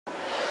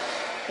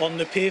On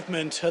the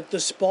pavement at the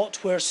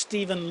spot where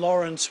Stephen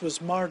Lawrence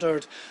was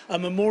murdered, a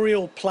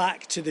memorial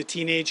plaque to the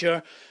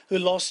teenager who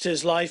lost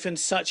his life in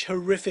such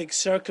horrific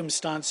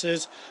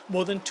circumstances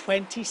more than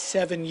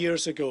 27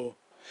 years ago.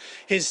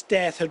 His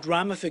death had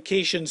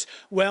ramifications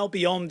well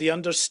beyond the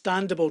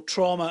understandable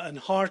trauma and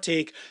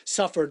heartache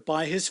suffered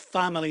by his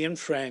family and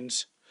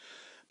friends.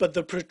 But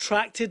the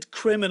protracted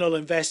criminal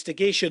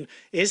investigation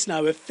is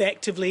now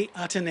effectively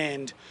at an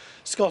end.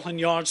 Scotland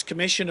Yard's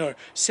Commissioner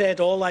said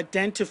all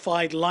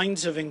identified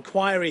lines of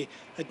inquiry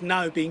had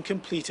now been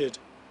completed.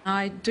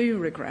 I do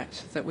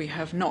regret that we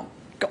have not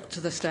got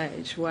to the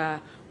stage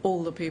where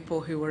all the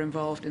people who were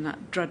involved in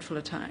that dreadful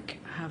attack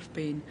have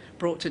been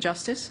brought to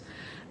justice.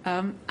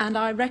 And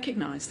I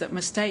recognise that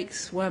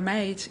mistakes were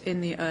made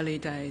in the early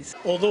days.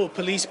 Although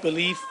police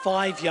believe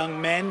 5 young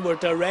men were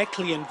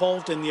directly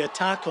involved in the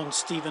attack on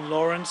Stephen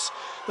Lawrence,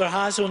 there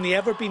has only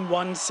ever been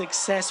one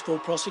successful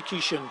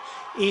prosecution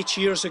 8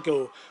 years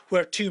ago,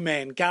 where 2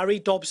 men, Gary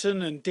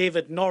Dobson and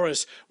David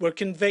Norris, were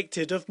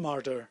convicted of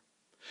murder.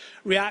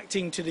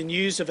 Reacting to the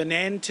news of an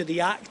end to the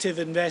active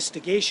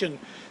investigation,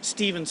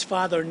 Stephen's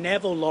father,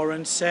 Neville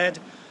Lawrence, said,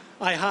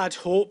 "I had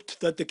hoped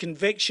that the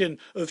conviction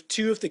of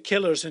 2 of the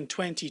killers in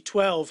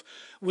 2012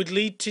 would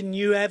lead to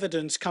new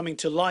evidence coming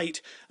to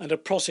light and a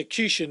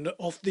prosecution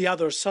of the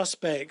other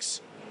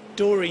suspects."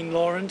 Doreen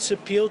Lawrence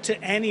appealed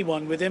to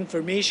anyone with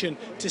information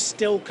to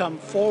still come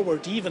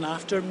forward even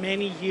after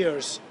many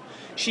years.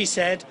 She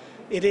said,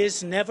 "It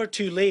is never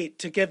too late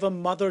to give a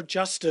mother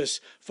justice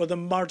for the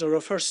murder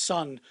of her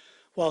son.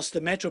 Whilst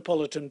the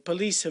Metropolitan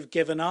Police have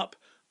given up,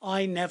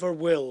 I never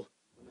will."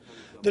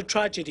 The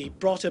tragedy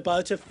brought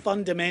about a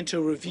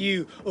fundamental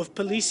review of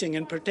policing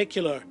in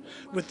particular,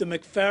 with the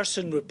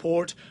Macpherson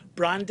report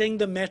branding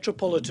the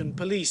Metropolitan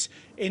Police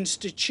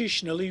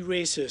institutionally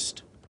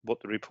racist. What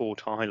the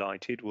report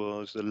highlighted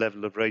was the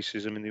level of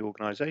racism in the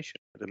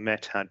organisation. The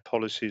Met had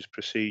policies,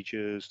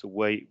 procedures, the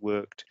way it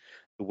worked,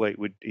 the way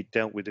it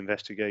dealt with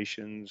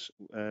investigations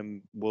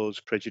was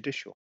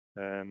prejudicial.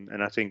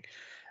 And I think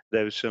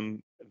there were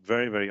some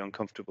very, very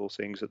uncomfortable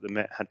things that the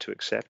Met had to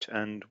accept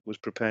and was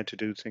prepared to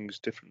do things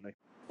differently.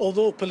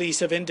 Although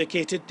police have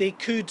indicated they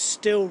could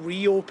still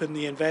reopen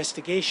the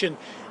investigation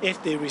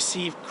if they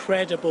receive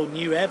credible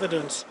new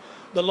evidence,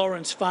 the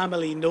Lawrence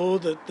family know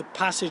that the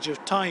passage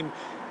of time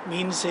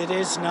means it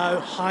is now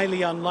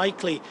highly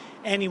unlikely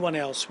anyone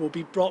else will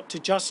be brought to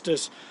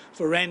justice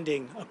for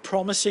ending a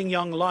promising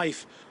young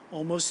life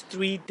almost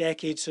 3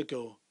 decades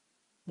ago.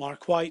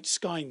 Mark White,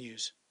 Sky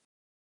News.